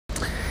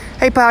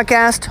Hey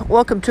podcast,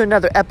 welcome to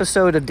another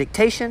episode of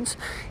Dictations.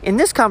 In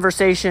this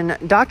conversation,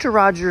 Dr.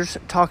 Rogers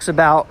talks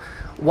about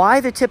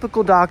why the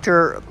typical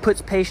doctor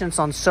puts patients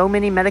on so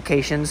many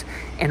medications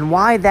and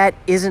why that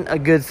isn't a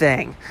good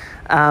thing.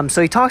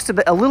 So he talks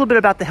a little bit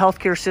about the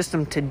healthcare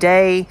system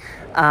today,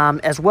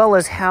 as well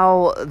as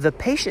how the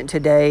patient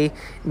today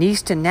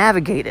needs to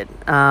navigate it.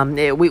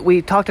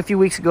 We talked a few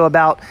weeks ago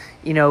about,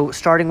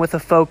 starting with a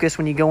focus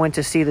when you go in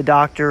to see the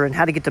doctor and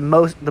how to get the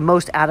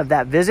most out of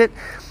that visit.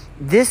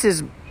 This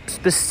is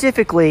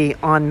specifically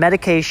on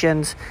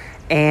medications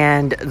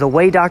and the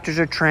way doctors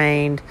are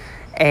trained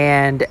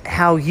and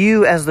how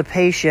you as the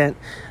patient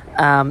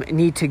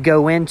need to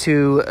go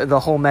into the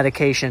whole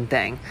medication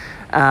thing.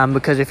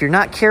 Because if you're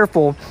not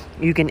careful,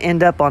 you can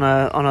end up on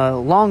a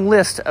long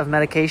list of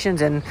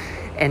medications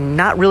and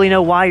not really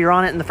know why you're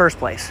on it in the first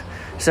place.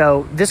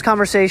 So this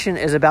conversation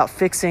is about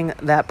fixing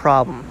that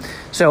problem.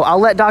 So I'll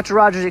let Dr.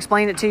 Rogers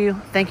explain it to you.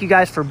 Thank you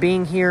guys for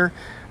being here.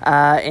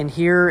 And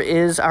here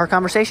is our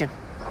conversation.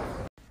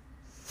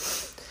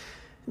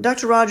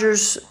 Dr.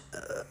 Rogers,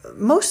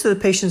 most of the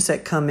patients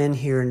that come in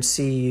here and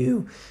see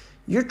you,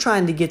 you're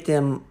trying to get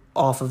them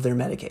off of their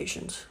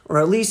medications, or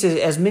at least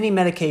as many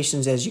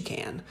medications as you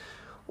can.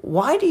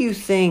 Why do you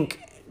think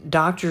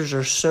doctors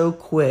are so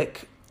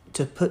quick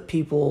to put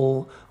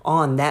people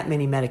on that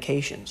many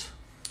medications?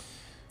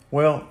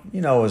 Well,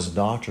 as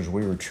doctors,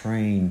 we were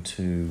trained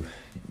to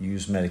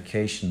use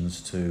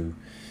medications to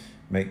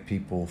make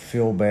people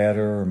feel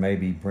better, or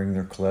maybe bring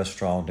their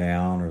cholesterol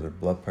down, or their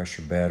blood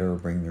pressure better, or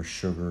bring their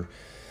sugar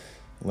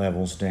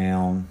levels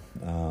down,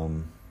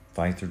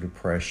 fight their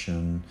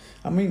depression.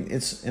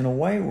 It's in a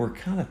way we're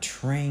kind of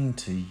trained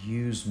to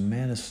use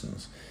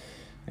medicines.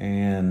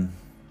 And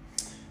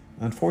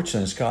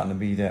unfortunately, it's gotten to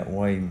be that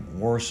way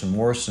worse and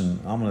worse. And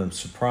I'm going to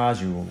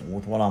surprise you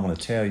with what I'm going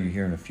to tell you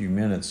here in a few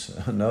minutes,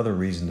 another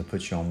reason to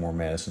put you on more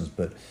medicines.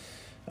 But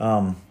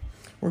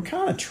we're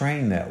kind of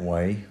trained that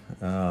way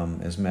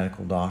as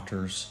medical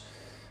doctors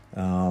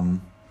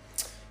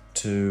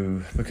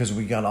because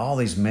we got all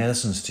these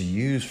medicines to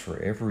use for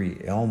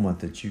every ailment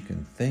that you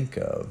can think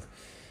of.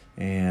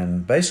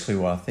 And basically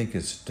what I think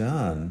it's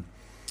done,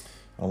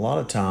 a lot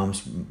of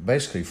times,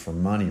 basically for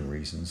money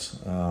reasons,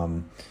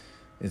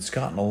 it's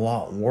gotten a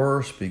lot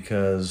worse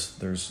because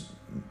there's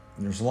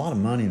a lot of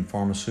money in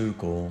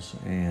pharmaceuticals,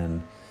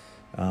 and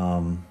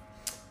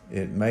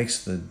it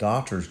makes the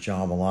doctor's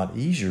job a lot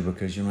easier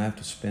because you don't have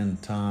to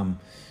spend time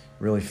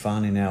really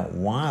finding out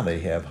why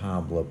they have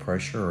high blood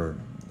pressure, or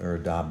they're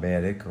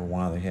diabetic, or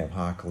why they have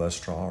high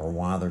cholesterol, or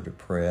why they're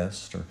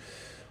depressed, or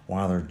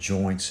why their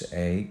joints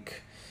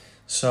ache.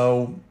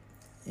 So,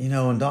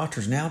 and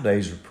doctors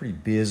nowadays are pretty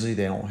busy.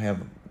 They don't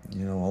have, a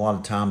lot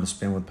of time to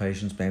spend with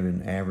patients, maybe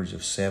an average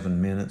of 7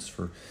 minutes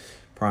for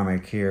primary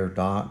care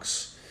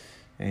docs.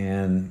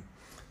 And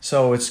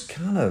so it's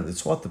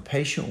what the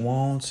patient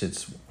wants.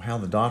 It's how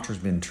the doctor's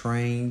been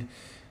trained.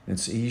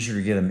 It's easier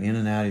to get them in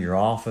and out of your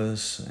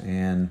office.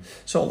 And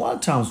so a lot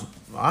of times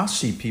I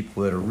see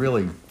people that are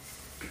really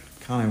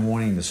kind of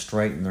wanting to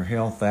straighten their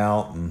health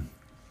out, and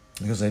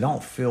because they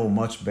don't feel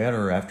much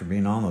better after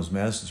being on those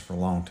medicines for a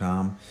long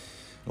time.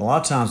 A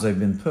lot of times they've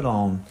been put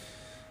on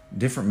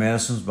different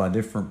medicines by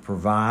different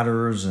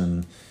providers,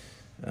 and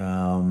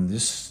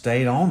just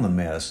stayed on the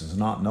medicines,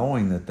 not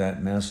knowing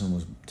that medicine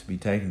was to be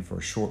taken for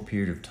a short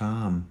period of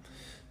time,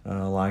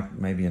 like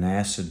maybe an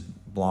acid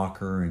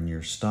blocker in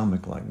your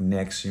stomach, like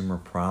Nexium or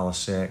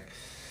Prilosec.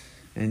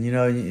 And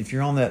if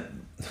you're on that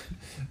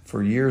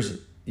for years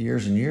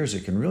and years,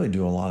 it can really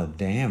do a lot of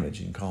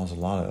damage and cause a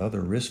lot of other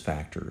risk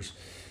factors.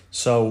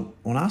 So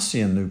when I see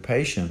a new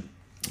patient,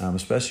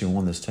 especially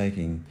one that's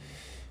taking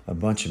a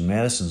bunch of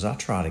medicines, I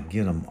try to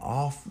get them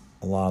off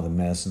a lot of the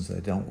medicines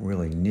they don't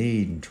really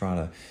need and try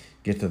to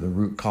get to the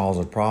root cause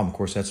of the problem. Of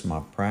course, that's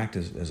my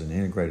practice as an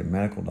integrated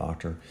medical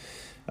doctor.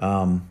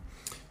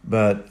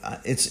 But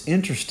it's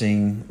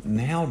interesting,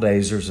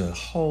 nowadays there's a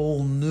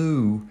whole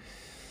new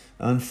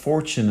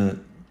unfortunate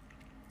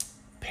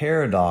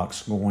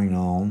paradox going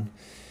on,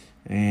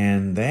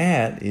 and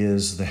that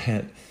is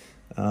that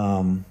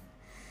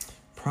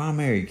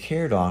primary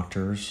care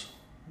doctors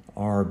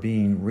are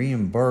being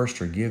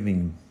reimbursed or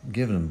given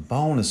them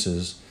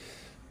bonuses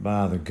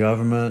by the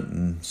government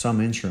and some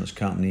insurance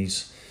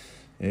companies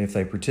if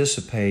they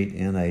participate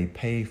in a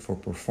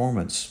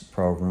pay-for-performance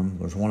program.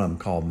 There's one of them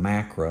called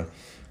MACRA.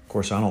 Of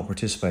course, I don't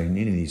participate in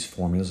any of these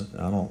formulas.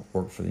 I don't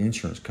work for the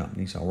insurance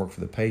companies. I work for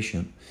the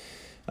patient.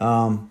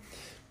 But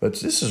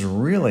this is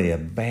really a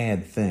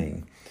bad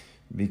thing,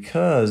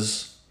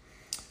 because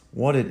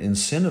what it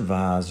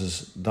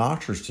incentivizes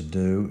doctors to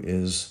do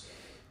is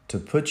to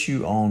put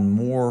you on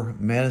more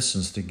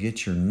medicines to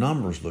get your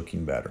numbers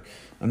looking better.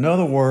 In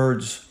other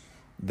words,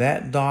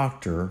 that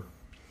doctor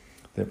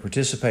that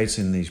participates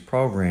in these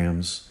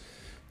programs,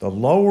 the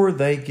lower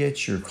they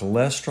get your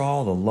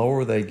cholesterol, the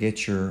lower they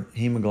get your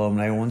hemoglobin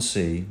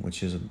A1C,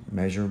 which is a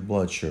measure of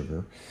blood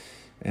sugar,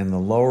 and the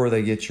lower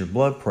they get your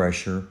blood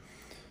pressure,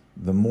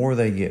 the more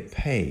they get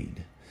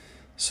paid.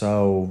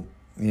 So,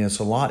 it's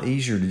a lot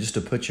easier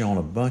to put you on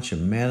a bunch of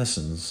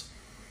medicines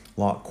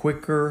a lot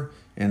quicker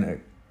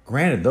and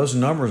granted, those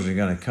numbers are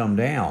going to come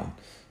down,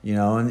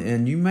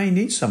 and you may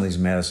need some of these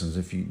medicines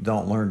if you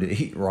don't learn to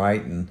eat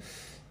right and,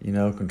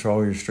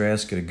 control your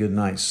stress, get a good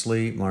night's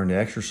sleep, learn to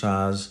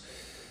exercise.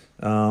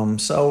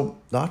 So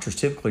doctors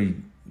typically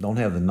don't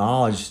have the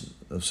knowledge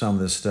of some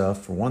of this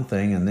stuff, for one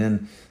thing, and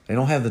then they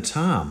don't have the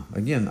time.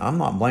 Again, I'm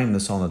not blaming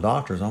this on the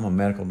doctors. I'm a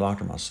medical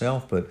doctor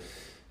myself, but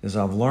as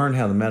I've learned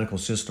how the medical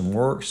system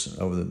works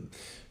over the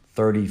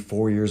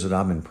 34 years that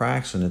I've been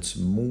practicing, it's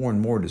more and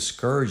more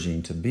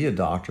discouraging to be a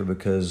doctor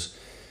because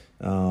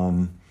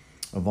of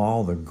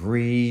all the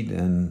greed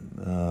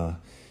and,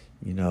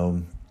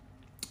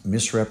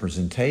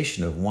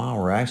 misrepresentation of why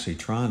we're actually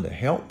trying to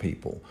help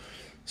people.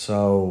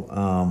 So,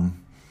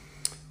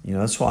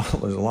 that's why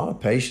there's a lot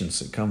of patients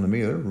that come to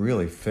me. They're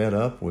really fed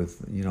up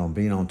with,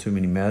 being on too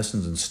many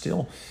medicines, and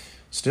still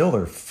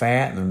they're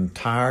fat and they're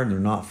tired and they're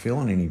not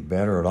feeling any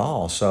better at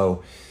all.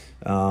 So,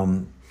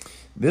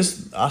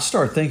 I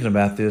started thinking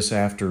about this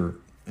after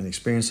an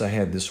experience I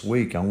had this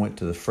week. I went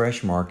to the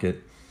fresh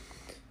market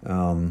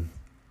to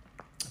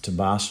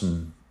buy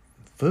some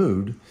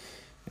food,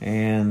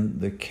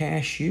 and the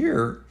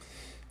cashier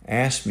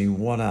asked me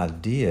what I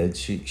did.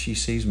 She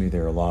sees me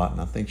there a lot, and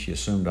I think she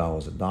assumed I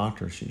was a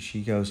doctor.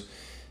 She goes,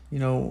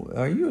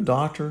 are you a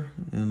doctor?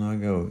 And I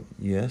go,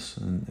 yes.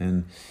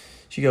 And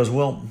she goes,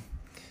 well,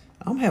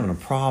 I'm having a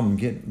problem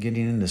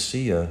getting in to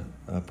see a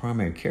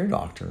primary care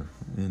doctor.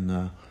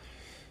 And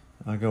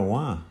I go,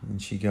 why?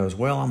 And she goes,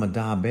 well, I'm a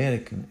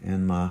diabetic,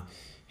 and my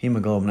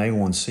hemoglobin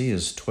A1C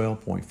is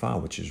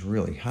 12.5, which is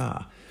really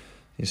high.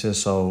 He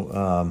says,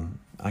 so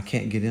I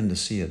can't get in to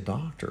see a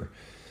doctor.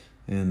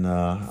 And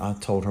I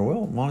told her,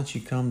 well, why don't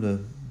you come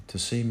to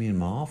see me in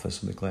my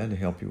office? I'd be glad to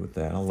help you with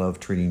that. I love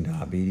treating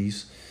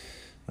diabetes.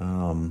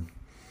 And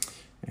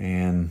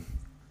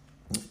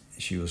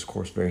she was, of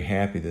course, very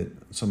happy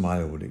that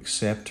somebody would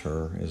accept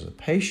her as a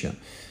patient.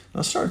 And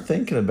I started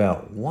thinking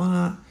about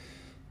why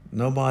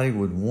nobody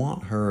would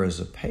want her as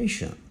a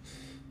patient.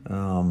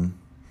 And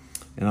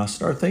I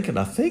started thinking,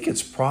 I think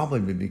it's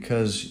probably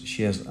because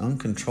she has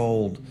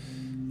uncontrolled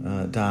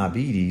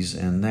diabetes,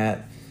 and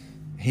that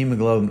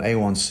hemoglobin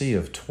A1C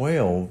of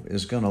 12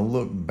 is going to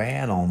look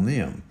bad on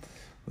them.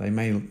 They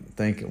may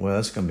think, well,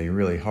 it's going to be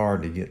really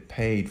hard to get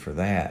paid for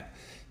that.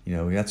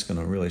 That's going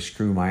to really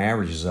screw my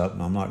averages up,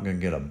 and I'm not going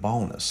to get a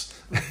bonus.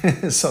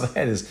 So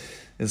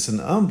it's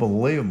an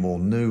unbelievable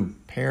new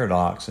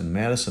paradox in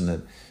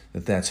medicine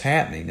that's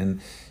happening.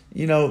 And,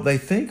 they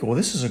think, well,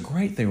 this is a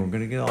great thing. We're going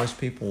to get all these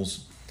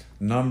people's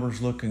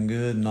numbers looking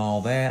good and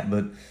all that.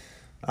 But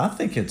I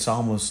think it's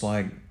almost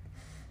like,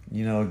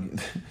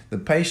 the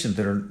patient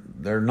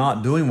they're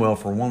not doing well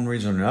for one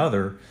reason or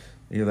another.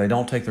 They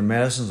don't take their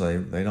medicines.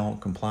 They don't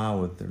comply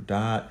with their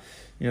diet.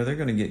 They're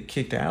going to get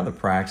kicked out of the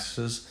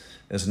practices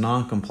as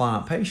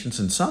non-compliant patients.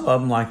 And some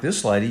of them, like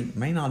this lady,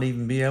 may not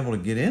even be able to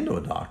get into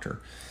a doctor.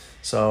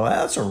 So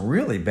that's a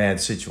really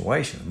bad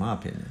situation, in my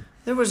opinion.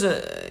 There was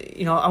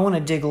I want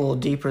to dig a little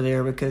deeper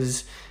there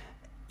because,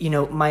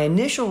 my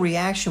initial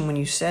reaction when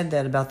you said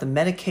that about the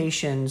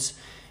medications,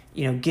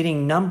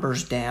 getting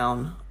numbers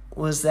down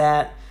was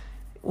that,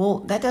 well,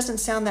 that doesn't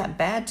sound that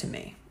bad to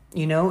me.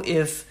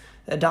 If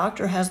a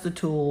doctor has the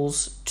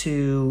tools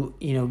to,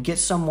 get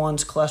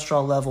someone's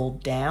cholesterol level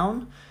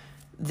down,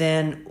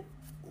 then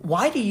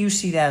why do you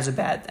see that as a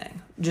bad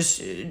thing?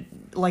 Just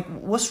like,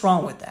 what's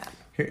wrong with that?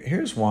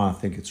 Here's why I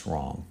think it's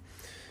wrong,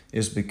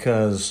 is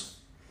because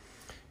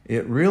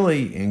it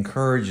really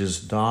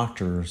encourages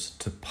doctors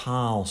to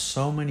pile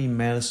so many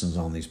medicines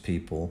on these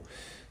people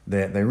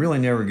that they really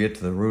never get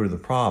to the root of the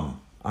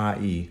problem,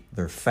 i.e.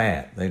 they're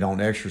fat, they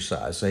don't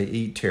exercise, they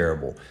eat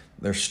terrible,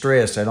 they're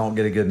stressed, they don't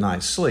get a good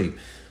night's sleep.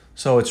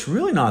 So it's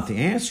really not the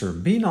answer.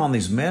 Being on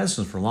these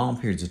medicines for long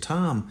periods of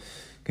time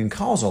can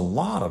cause a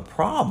lot of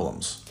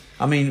problems.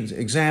 I mean,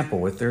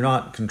 example, if they're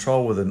not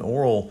controlled with an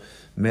oral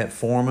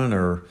metformin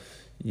or,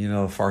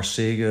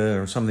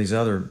 Farxiga or some of these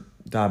other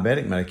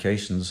diabetic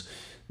medications,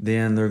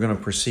 then they're going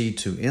to proceed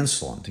to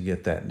insulin to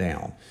get that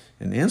down.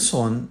 And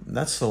insulin,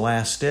 that's the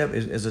last step.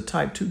 As a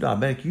type 2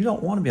 diabetic, you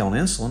don't want to be on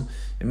insulin.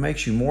 It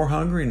makes you more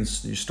hungry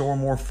and you store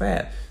more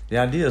fat. The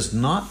idea is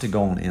not to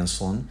go on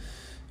insulin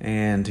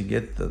and to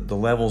get the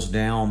levels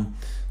down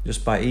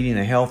just by eating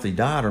a healthy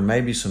diet or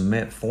maybe some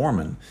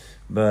metformin.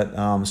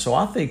 But so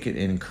I think it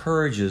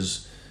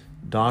encourages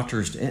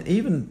doctors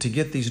even to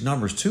get these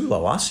numbers too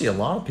low. I see a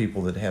lot of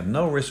people that have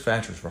no risk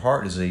factors for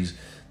heart disease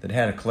that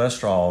had a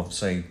cholesterol of,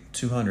 say,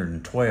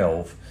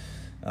 212,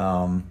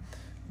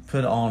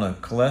 put on a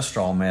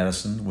cholesterol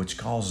medicine, which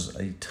causes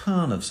a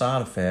ton of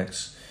side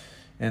effects,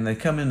 and they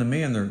come into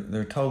me and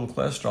their total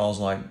cholesterol is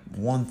like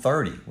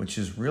 130, which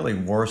is really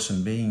worse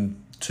than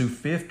being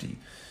 250.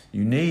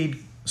 You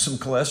need some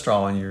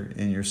cholesterol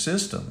in your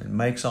system. It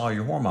makes all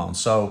your hormones.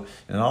 So,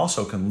 and it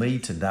also can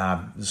lead to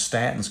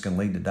statins can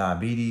lead to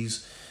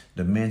diabetes,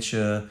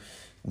 dementia,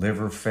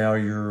 liver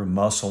failure,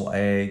 muscle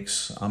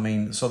aches. I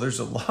mean, so there's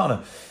a lot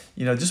of,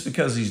 just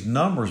because these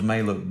numbers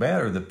may look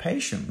better, the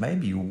patient may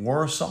be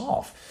worse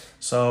off.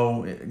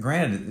 So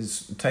granted,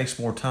 it takes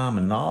more time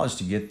and knowledge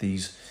to get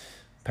these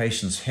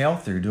patients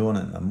healthier, doing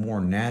it in a more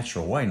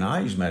natural way. Now, I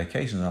use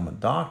medications. I'm a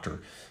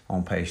doctor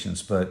on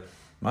patients, but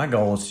my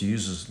goal is to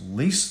use as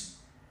least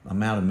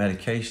amount of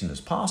medication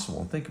as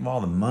possible. And think of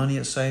all the money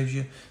it saves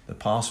you, the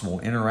possible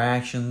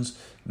interactions,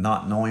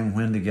 not knowing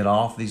when to get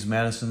off these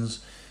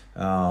medicines.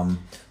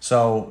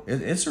 So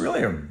it's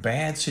really a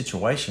bad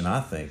situation,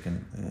 I think.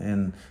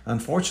 And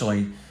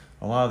unfortunately,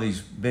 a lot of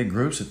these big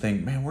groups that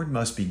think, man, we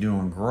must be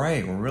doing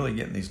great. We're really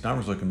getting these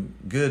numbers looking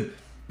good.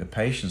 The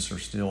patients are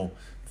still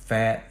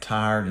fat,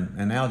 tired,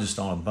 and now just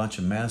on a bunch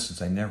of medicines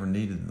they never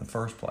needed in the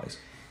first place.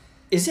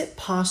 Is it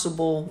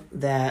possible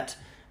that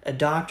a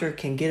doctor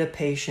can get a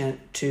patient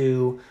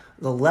to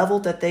the level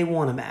that they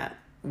want them at,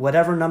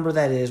 whatever number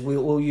that is?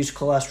 We'll use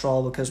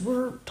cholesterol because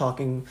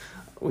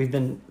we've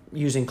been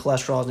using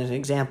cholesterol as an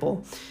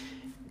example.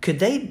 Could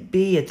they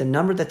be at the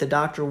number that the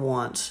doctor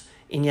wants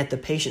and yet the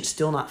patient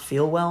still not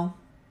feel well?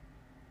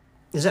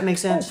 Does that make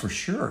sense? Oh, for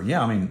sure.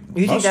 Yeah, I mean,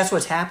 you think that's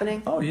what's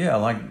happening? Oh yeah,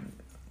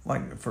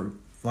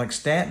 like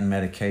statin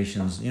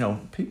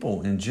medications,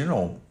 people in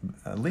general,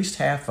 at least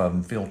half of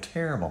them feel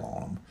terrible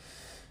on them.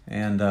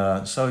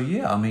 And so,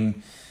 yeah, I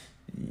mean,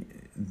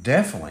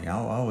 definitely,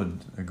 I would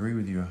agree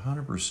with you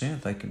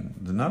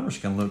 100%. The numbers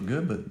can look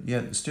good, but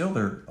yet still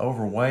they're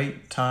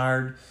overweight,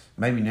 tired.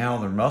 Maybe now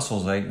their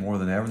muscles ache more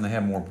than ever and they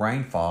have more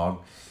brain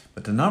fog,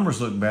 but the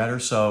numbers look better.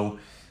 So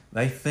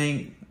they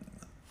think,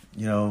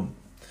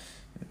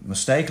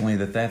 mistakenly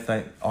that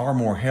they are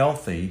more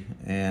healthy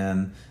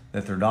and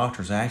that their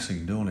doctor's actually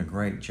doing a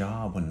great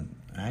job when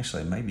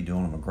actually may be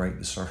doing them a great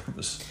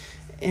disservice.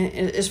 And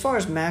as far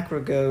as macro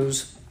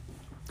goes,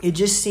 it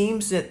just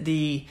seems that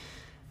the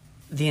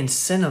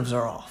incentives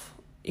are off.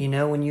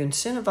 When you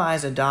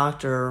incentivize a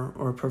doctor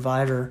or a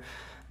provider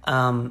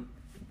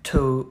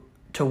to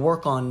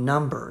work on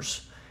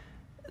numbers,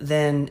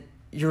 then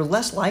you're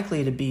less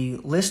likely to be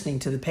listening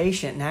to the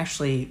patient and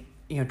actually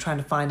trying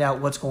to find out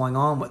what's going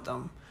on with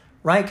them,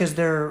 right? Because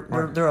they're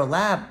a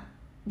lab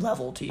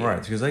level to you.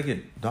 Right, because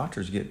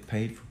doctors get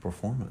paid for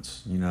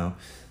performance,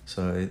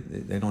 so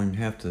they don't even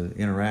have to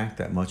interact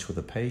that much with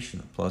the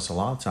patient. Plus, a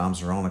lot of times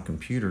they're on a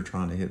computer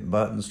trying to hit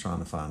buttons, trying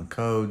to find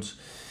codes,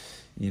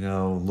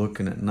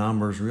 looking at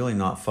numbers, really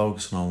not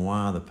focusing on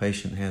why the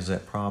patient has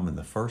that problem in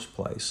the first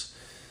place.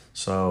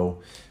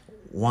 So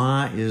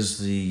why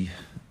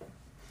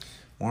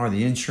are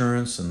the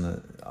insurance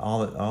and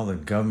all the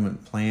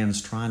government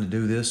plans trying to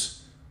do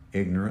this?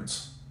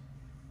 Ignorance.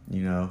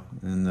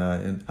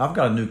 And I've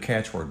got a new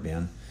catchword,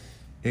 Ben.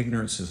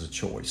 Ignorance is a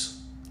choice.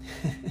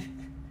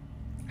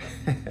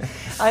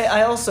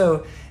 I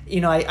also,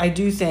 I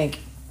do think,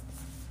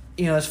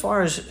 as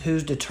far as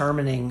who's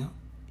determining,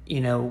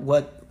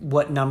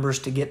 what numbers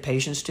to get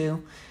patients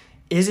to,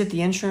 is it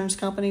the insurance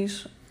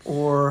companies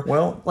or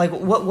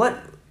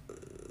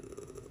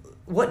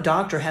what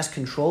doctor has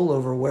control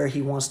over where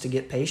he wants to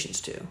get patients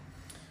to?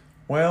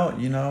 Well,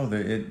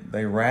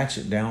 they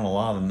ratchet down a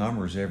lot of the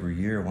numbers every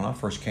year. When I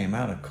first came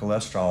out, of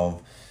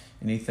cholesterol,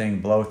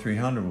 anything below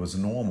 300 was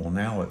normal.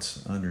 Now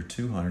it's under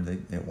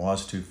 200. It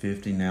was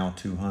 250, now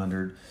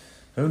 200.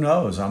 Who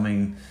knows? I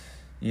mean,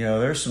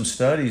 there's some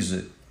studies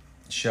that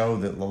show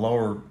that the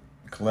lower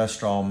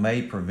cholesterol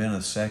may prevent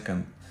a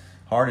second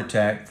heart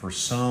attack for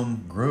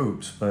some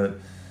groups. But,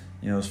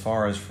 as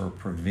far as for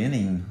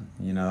preventing,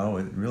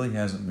 it really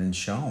hasn't been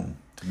shown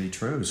to be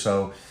true.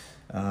 So,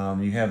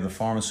 you have the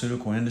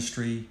pharmaceutical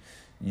industry,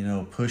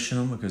 pushing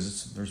them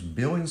because there's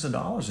billions of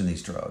dollars in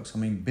these drugs. I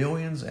mean,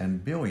 billions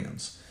and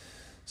billions.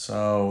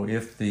 So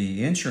if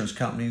the insurance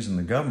companies and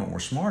the government were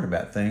smart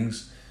about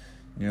things,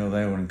 they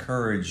would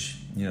encourage,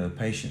 the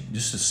patient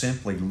just to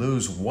simply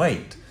lose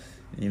weight.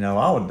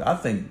 I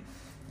think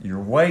your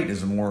weight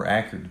is a more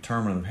accurate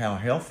determinant of how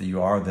healthy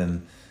you are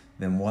than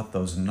what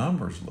those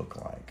numbers look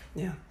like.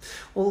 Yeah.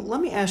 Well,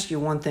 let me ask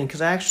you one thing,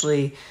 because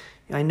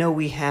I know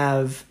we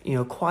have,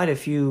 quite a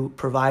few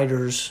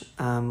providers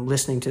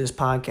listening to this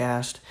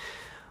podcast.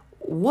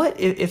 What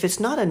if it's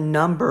not a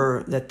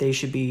number that they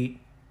should be,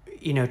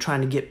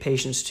 trying to get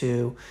patients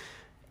to?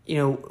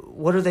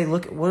 What are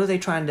they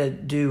trying to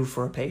do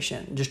for a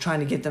patient? Just trying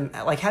to get them,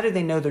 how do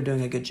they know they're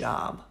doing a good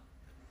job?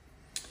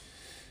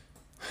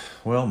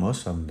 Well,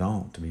 most of them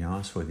don't, to be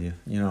honest with you.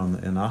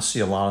 And I see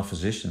a lot of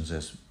physicians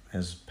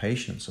as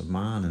patients of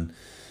mine, and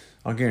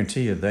I'll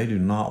guarantee you they do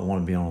not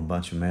want to be on a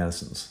bunch of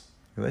medicines.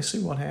 They see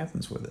what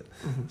happens with it.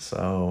 Mm-hmm.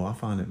 So I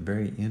find it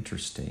very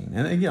interesting.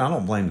 And again, I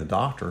don't blame the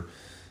doctor.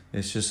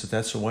 It's just that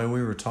that's the way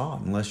we were taught.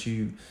 Unless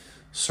you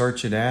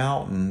search it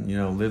out and,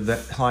 live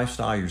that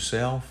lifestyle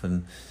yourself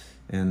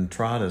and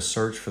try to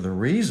search for the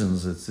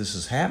reasons that this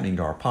is happening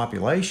to our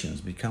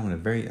populations, becoming a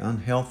very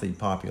unhealthy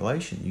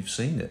population. You've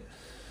seen it.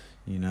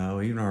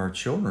 Even our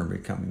children are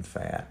becoming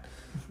fat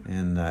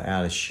and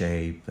out of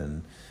shape.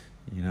 And,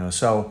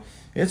 so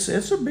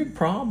it's a big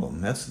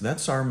problem.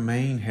 That's our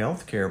main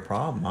healthcare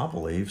problem, I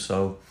believe.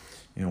 So,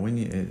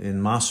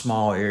 in my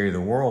small area of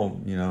the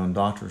world, and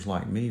doctors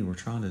like me, we're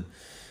trying to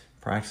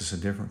practice a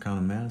different kind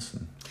of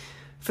medicine.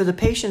 For the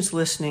patients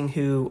listening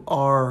who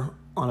are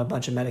on a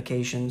bunch of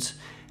medications,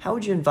 how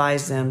would you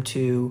advise them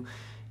to,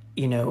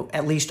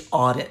 at least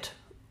audit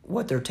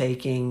what they're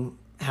taking,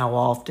 how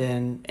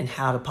often, and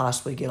how to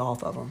possibly get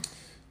off of them?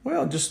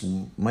 Well, just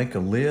make a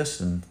list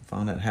and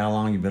find out how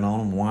long you've been on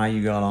them, why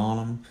you got on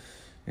them.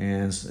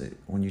 And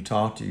when you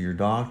talk to your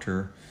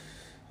doctor,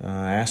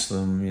 ask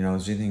them,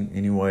 is there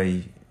any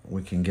way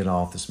we can get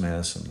off this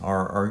medicine?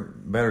 Or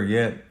better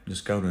yet,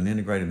 just go to an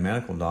integrated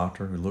medical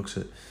doctor who looks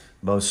at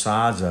both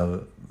sides of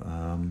it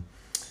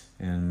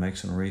and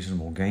makes a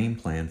reasonable game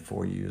plan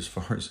for you as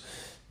far as,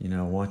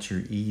 what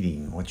you're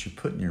eating. What you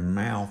put in your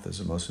mouth is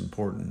the most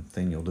important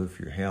thing you'll do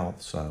for your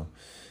health. So,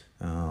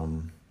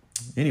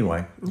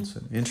 anyway, it's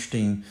an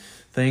interesting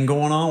thing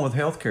going on with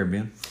healthcare,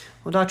 Ben.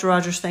 Well, Dr.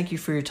 Rogers, thank you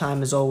for your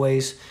time as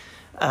always.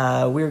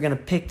 We're going to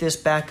pick this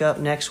back up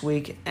next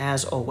week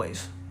as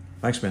always.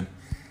 Thanks, Ben.